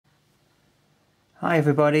Hi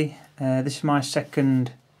everybody, this is my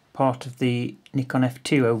second part of the Nikon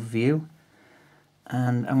F2 overview,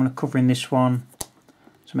 and I'm going to cover in this one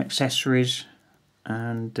some accessories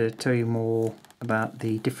and tell you more about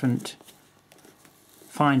the different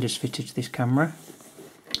finders fitted to this camera.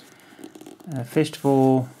 First of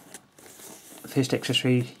all, the first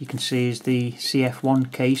accessory you can see is the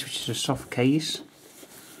CF1 case, which is a soft case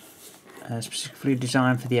specifically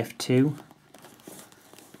designed for the F2.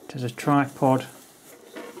 It has a tripod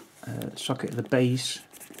socket at the base,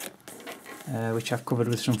 which I've covered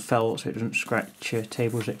with some felt so it doesn't scratch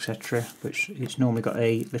tables, etc. But it's normally got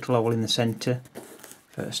a little hole in the centre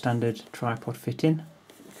for a standard tripod fitting.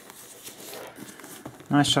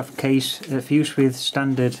 Nice soft case for use with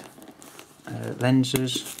standard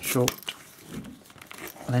lenses, short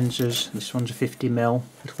lenses. This one's a 50mm.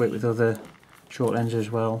 It'll work with other short lenses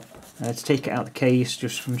as well. To take it out of the case,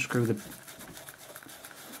 just unscrew the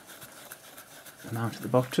mount at the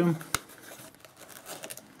bottom.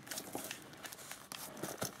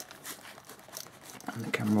 And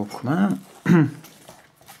the camera will come out.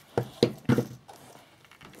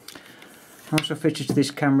 Also fitted to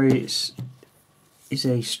this camera is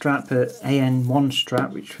a strap, a AN1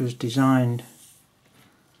 strap, which was designed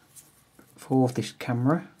for this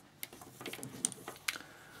camera.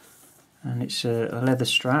 And it's a leather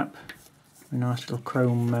strap with nice little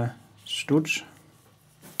chrome studs.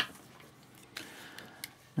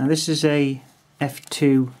 Now this is a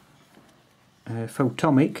F2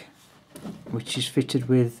 photomic, which is fitted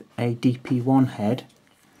with a DP1 head,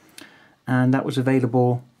 and that was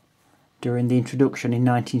available during the introduction in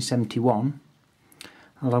 1971,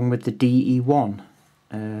 along with the DE1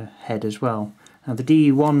 head as well. Now the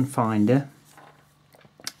DE1 finder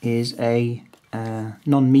is a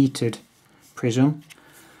non-metered prism,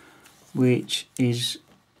 which is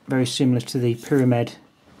very similar to the pyramid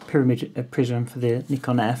prism for the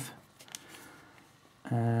Nikon F,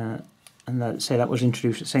 and that was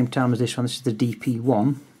introduced at the same time as this one. This is the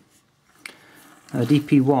DP1. The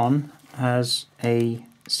DP1 has a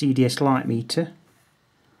CDS light meter,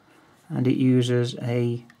 and it uses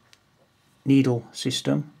a needle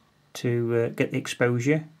system to get the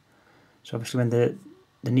exposure. So obviously when the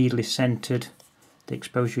needle is centered, the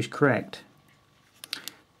exposure is correct.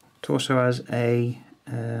 It also has a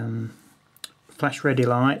flash ready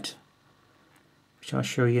light, which I'll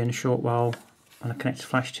show you in a short while when I connect the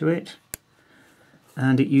flash to it,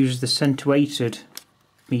 and it uses the centre-weighted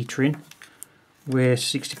metering, where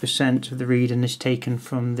 60% of the reading is taken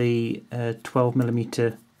from the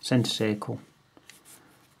 12mm centre circle,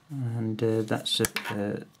 and that's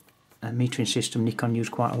a metering system Nikon use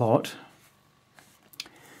quite a lot.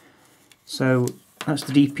 So that's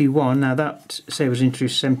the DP1. Now that, say, was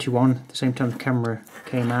introduced in 71, at the same time the camera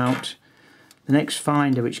came out. The next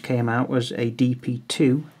finder which came out was a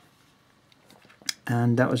DP2,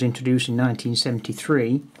 and that was introduced in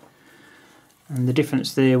 1973, and the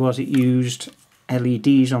difference there was it used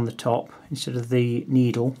LEDs on the top instead of the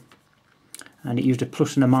needle, and it used a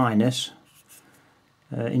plus and a minus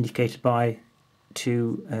indicated by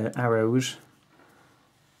two arrows,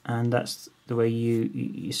 and that's the way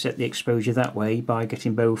you set the exposure that way, by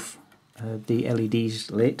getting both the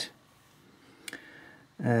LEDs lit.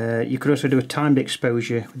 You could also do a timed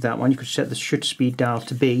exposure with that one. You could set the shutter speed dial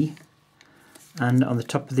to B, and on the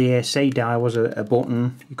top of the ASA dial was a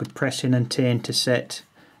button you could press in and turn to set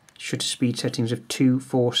shutter speed settings of 2,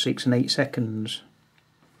 4, 6 and 8 seconds.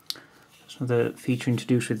 That's another feature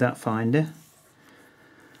introduced with that finder.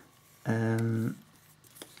 With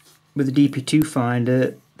the DP2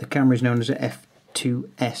 finder, the camera is known as a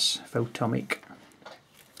F2S photomic.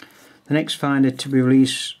 The next finder to be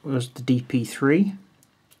released was the DP3,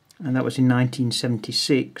 and that was in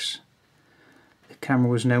 1976. The camera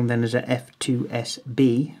was known then as a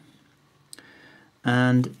F2SB,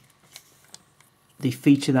 and the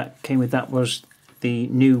feature that came with that was the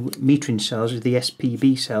new metering cells, the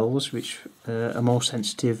SPB cells, which are more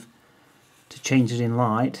sensitive to changes in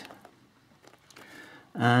light,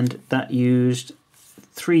 and that used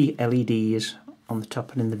 3 LEDs on the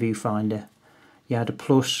top and in the viewfinder. You had a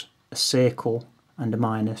plus, a circle and a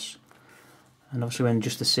minus, and obviously when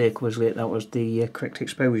just the circle was lit, that was the correct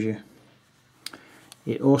exposure.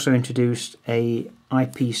 It also introduced a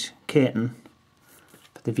eyepiece curtain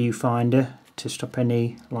for the viewfinder to stop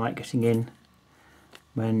any light getting in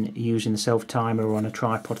when using the self-timer or on a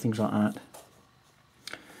tripod, things like that.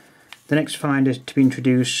 The next finder to be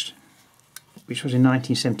introduced, which was in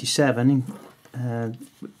 1977,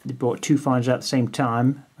 they brought 2 finders out at the same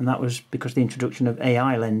time, and that was because of the introduction of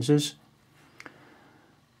AI lenses.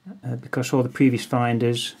 Because all the previous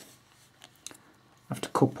finders have to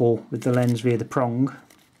couple with the lens via the prong.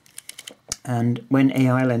 And when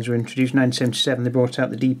AI lenses were introduced in 1977, they brought out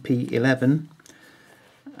the DP11,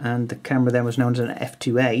 and the camera then was known as an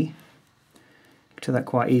f2A. You can tell that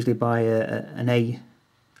quite easily by an A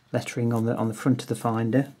lettering on the front of the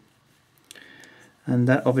finder. And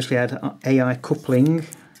that obviously had AI coupling.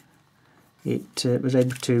 It was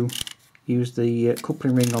able to use the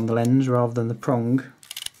coupling ring on the lens rather than the prong,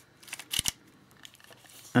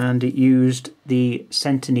 and it used the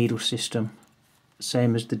centre needle system,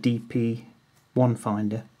 same as the DP1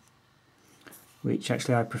 finder, which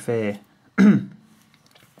actually I prefer.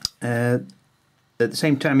 At the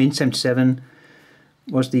same time in 77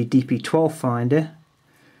 was the DP12 finder,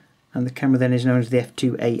 and the camera then is known as the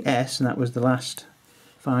f2AS, and that was the last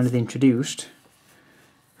finder they introduced.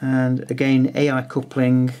 And again, AI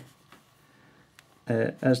coupling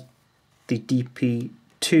as the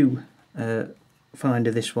DP2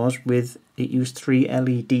 finder this was, with it used 3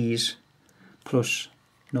 LEDs plus,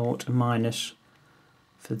 0 and minus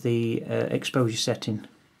for the exposure setting.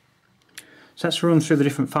 So that's a run through the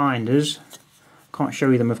different finders. Can't show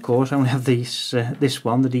you them, of course. I only have this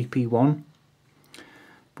one, the DP1,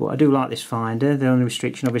 but I do like this finder. The only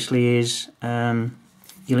restriction obviously is you're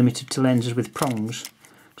limited to lenses with prongs,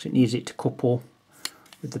 because it needs it to couple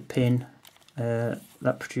with the pin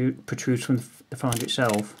that protrudes from the finder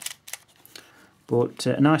itself. But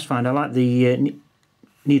a nice finder. I like the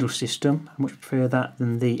needle system. I much prefer that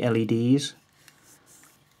than the LEDs.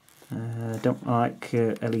 I don't like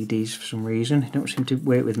LEDs for some reason. They don't seem to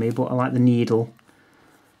work with me, but I like the needle.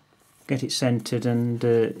 Get it centered, and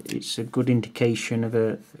it's a good indication of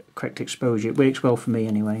a correct exposure. It works well for me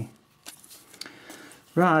anyway.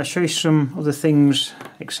 Right, I'll show you some other things,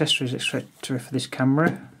 accessories, etc. for this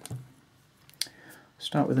camera.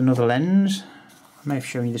 Start with another lens. I may have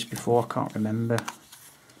shown you this before, I can't remember.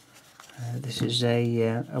 This is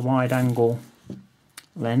a wide angle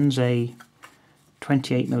lens, a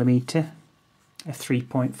 28mm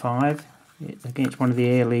f3.5. Again, it's one of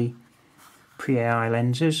the early pre-AI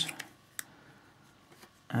lenses,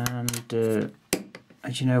 and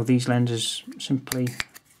as you know, these lenses simply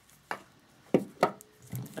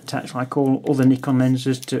attach like all other Nikon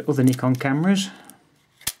lenses to other Nikon cameras.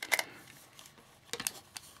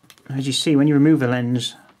 As you see, when you remove a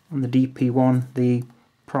lens on the DP1, the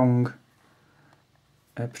prong,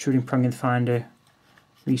 protruding prong in the finder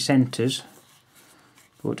recenters,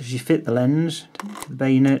 but as you fit the lens to the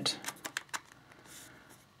bayonet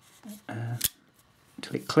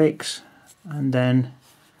until it clicks, and then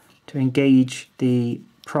to engage the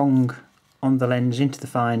prong on the lens into the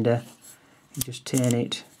finder, you just turn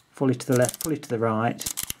it fully to the left, fully to the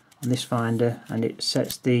right on this finder, and it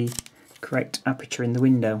sets the correct aperture in the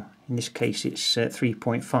window. In this case it's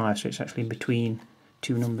 3.5, so it's actually in between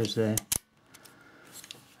two numbers there.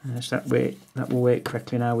 So that will work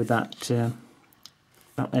correctly now with that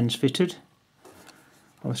that lens fitted.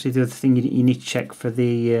 Obviously the other thing you need to check for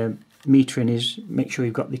the metering is make sure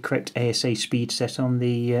you've got the correct ASA speed set on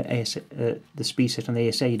the speed set on the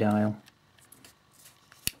ASA dial.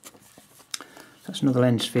 That's another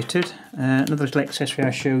lens fitted. Another little accessory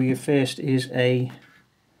I'll show you first is a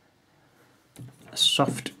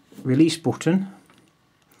soft release button.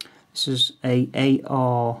 This is a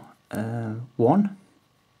AR1,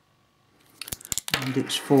 and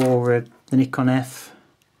it's for the Nikon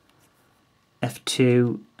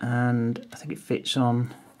F2, and I think it fits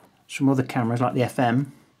on some other cameras like the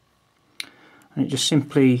FM. And it just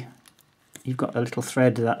simply, you've got a little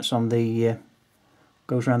thread that's on the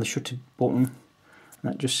goes around the shutter button, and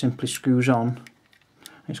that just simply screws on.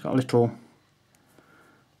 It's got a little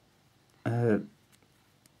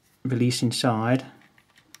release inside.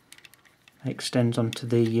 It extends onto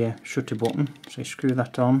the shutter button, so you screw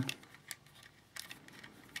that on.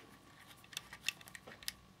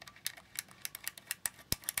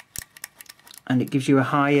 And it gives you a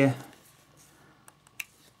higher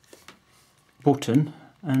button,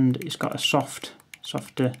 and it's got a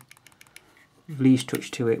softer release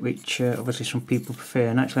touch to it, which obviously some people prefer,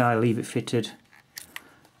 and actually I leave it fitted.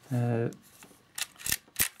 It's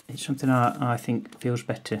something I think feels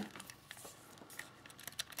better.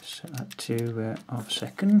 Set that to half a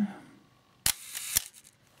second.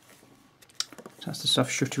 So that's the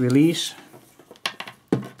soft shutter release.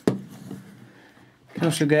 You can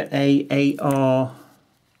also get a AR2,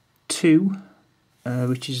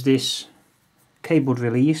 which is this cabled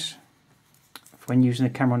release for when using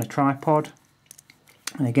the camera on a tripod.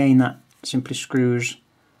 And again, that simply screws,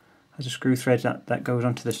 has a screw thread that goes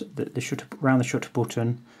onto the shutter, around the shutter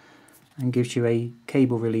button, and gives you a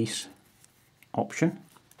cable release option.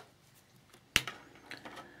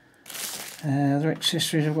 Other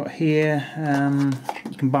accessories I've got here,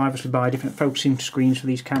 you can obviously buy different focusing screens for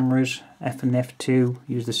these cameras. F and F2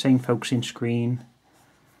 use the same focusing screen.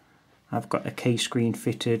 I've got a K screen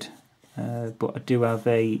fitted, but I do have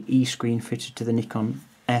a E screen fitted to the Nikon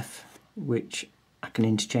F, which I can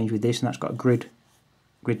interchange with this, and that's got a grid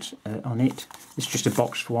on it. It's just a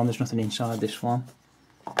box for one, there's nothing inside this one.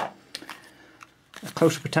 A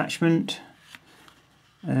close-up attachment,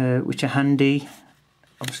 which are handy.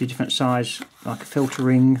 Obviously different size, like a filter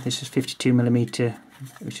ring. This is 52mm,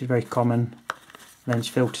 which is very common. Lens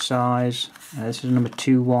filter size. This is a number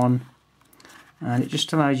 2 one, and it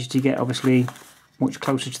just allows you to get obviously much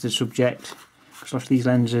closer to the subject, because a lot of these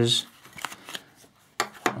lenses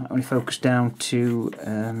only focus down to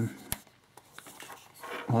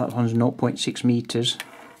well, that one's 0.6 meters.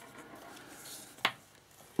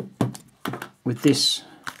 With this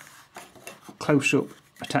close-up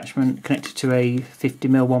attachment connected to a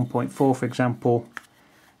 50mm 1.4, for example,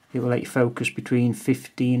 it will let you focus between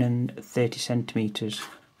 15 and 30 centimeters.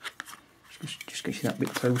 Just get you that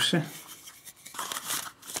bit closer.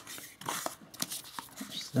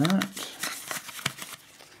 That's that.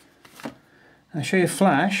 I'll show you a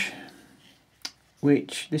flash,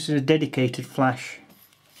 which this is a dedicated flash,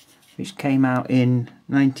 which came out in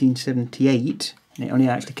 1978, and it only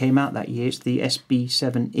actually came out that year. It's the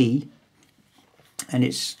SB7E. And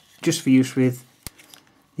it's just for use with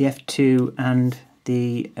the F2 and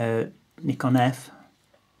the Nikon F.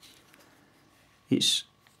 It's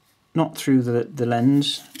not through the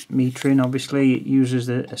lens metering, obviously. It uses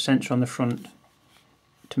a sensor on the front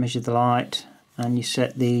to measure the light, and you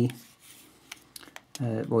set the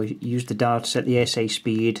well, you use the dial to set the ASA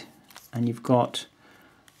speed, and you've got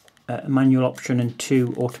a manual option and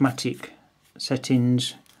 2 automatic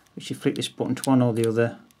settings, which you flick this button to one or the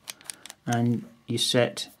other, and you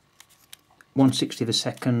set 1/60 of a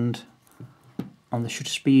second on the shutter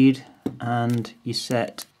speed, and you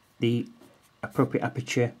set the appropriate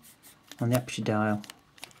aperture on the aperture dial.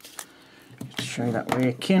 Just to show you that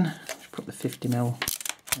working, just put the 50mm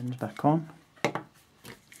lens back on.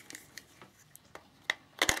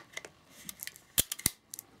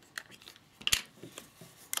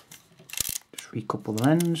 Just recouple the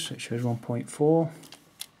lens so it shows 1.4.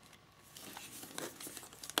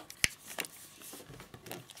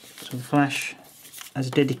 So the flash has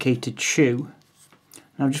a dedicated shoe.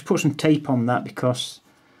 Now I've just put some tape on that because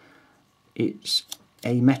it's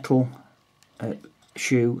a metal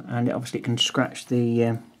shoe, and obviously it can scratch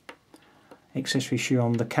the accessory shoe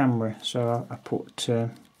on the camera, so I put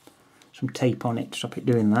some tape on it to stop it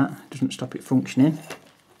doing that. It doesn't stop it functioning.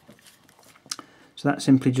 So that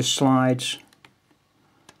simply just slides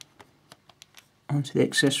onto the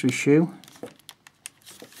accessory shoe.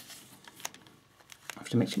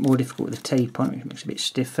 It makes it more difficult with the tape on, which makes it a bit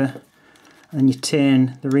stiffer. And then you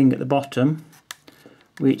turn the ring at the bottom,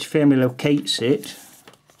 which firmly locates it,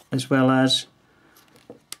 as well as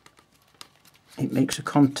it makes a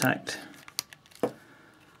contact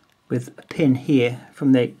with a pin here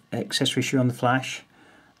from the accessory shoe on the flash,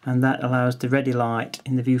 and that allows the ready light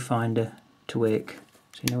in the viewfinder to work,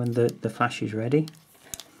 so you know when the flash is ready.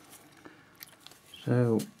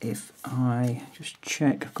 So if I just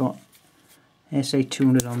check, I've got ASA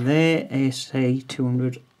 200 on there, ASA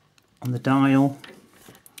 200 on the dial.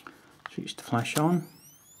 Switch the flash on.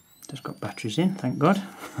 Just got batteries in, thank God.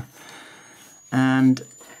 And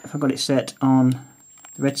if I've got it set on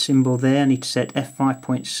the red symbol there, I need to set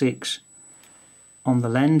f5.6 on the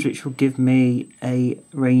lens, which will give me a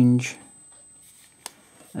range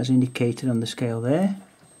as indicated on the scale there.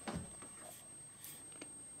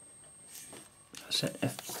 Set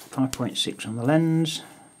f5.6 on the lens,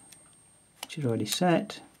 which is already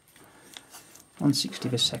set. 1/60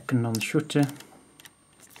 of a second on the shutter.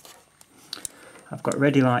 I've got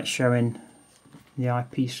ready light showing the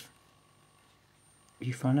eyepiece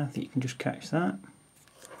viewfinder. I think you can just catch that.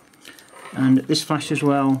 And this flash as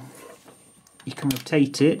well, you can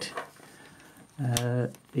rotate it.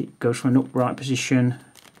 It goes from an upright position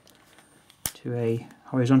to a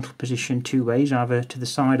horizontal position 2 ways, either to the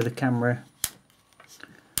side of the camera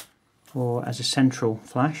or as a central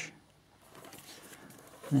flash.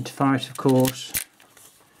 And then to fire it, of course,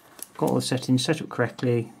 got all the settings set up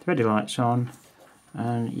correctly, the ready light's on,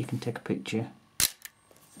 and you can take a picture.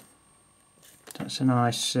 That's a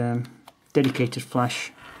nice dedicated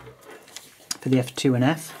flash for the F2 and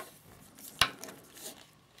F.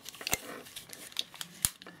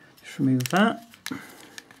 Just remove that.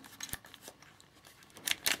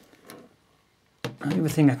 And the other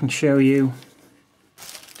thing I can show you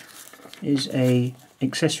is a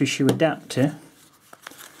accessory shoe adapter,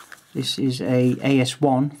 This is a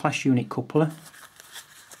AS1 flash unit coupler,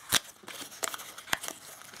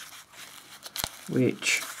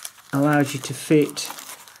 which allows you to fit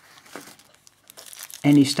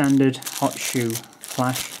any standard hot shoe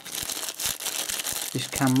flash this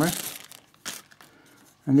camera,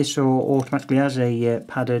 and this automatically has a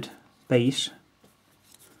padded base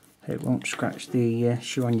so it won't scratch the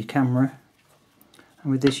shoe on your camera.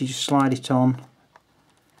 And with this you just slide it on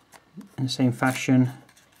in the same fashion,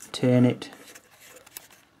 turn it,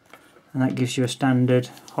 and that gives you a standard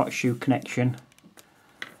hot shoe connection,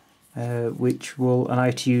 which will allow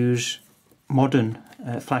you to use modern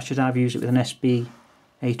flashes. I've used it with an SB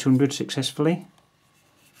 800 successfully,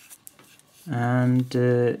 and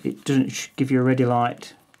it doesn't give you a ready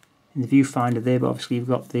light in the viewfinder there, but obviously you've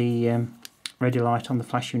got the ready light on the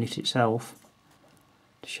flash unit itself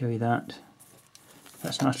to show you that.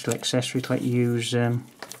 That's a nice little accessory to let you use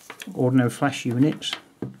ordinary flash units.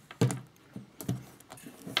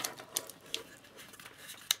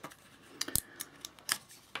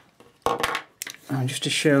 And just to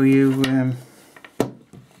show you,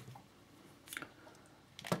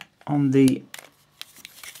 on the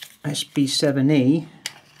SB7E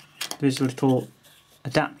there's a little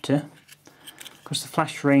adapter, because the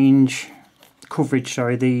flash range coverage,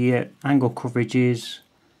 the angle coverage is,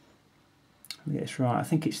 let me get this right, I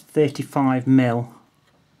think it's 35mm,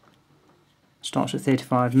 starts at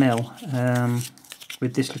 35mm,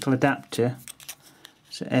 with this little adapter.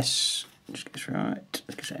 So just get this right,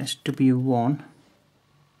 it's SW1,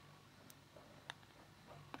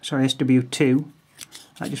 sorry, SW2.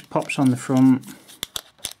 That just pops on the front,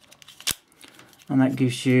 and that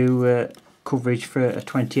gives you coverage for a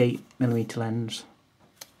 28mm lens.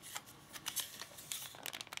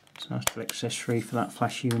 It's a nice little accessory for that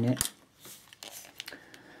flash unit.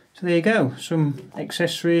 So there you go, some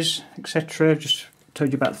accessories, etc. Just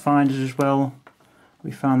told you about the finders as well.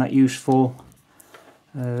 We found that useful.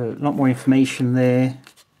 A lot more information there,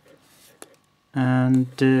 and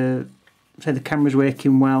so the camera's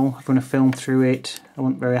working well. I've run a film through it. I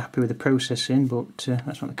wasn't very happy with the processing, but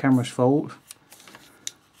that's not the camera's fault.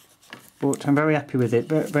 But I'm very happy with it.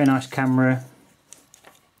 Very nice camera,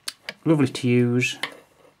 lovely to use,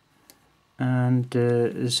 and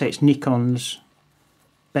as I say, it's Nikon's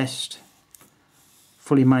best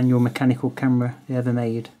fully manual mechanical camera they ever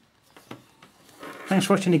made. Thanks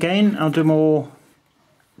for watching again. I'll do more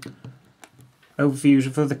overviews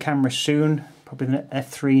of other cameras soon, probably the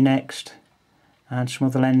F3 next, and some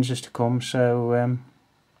other lenses to come, so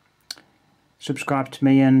subscribe to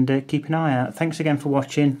me and keep an eye out. Thanks again for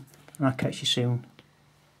watching, and I'll catch you soon.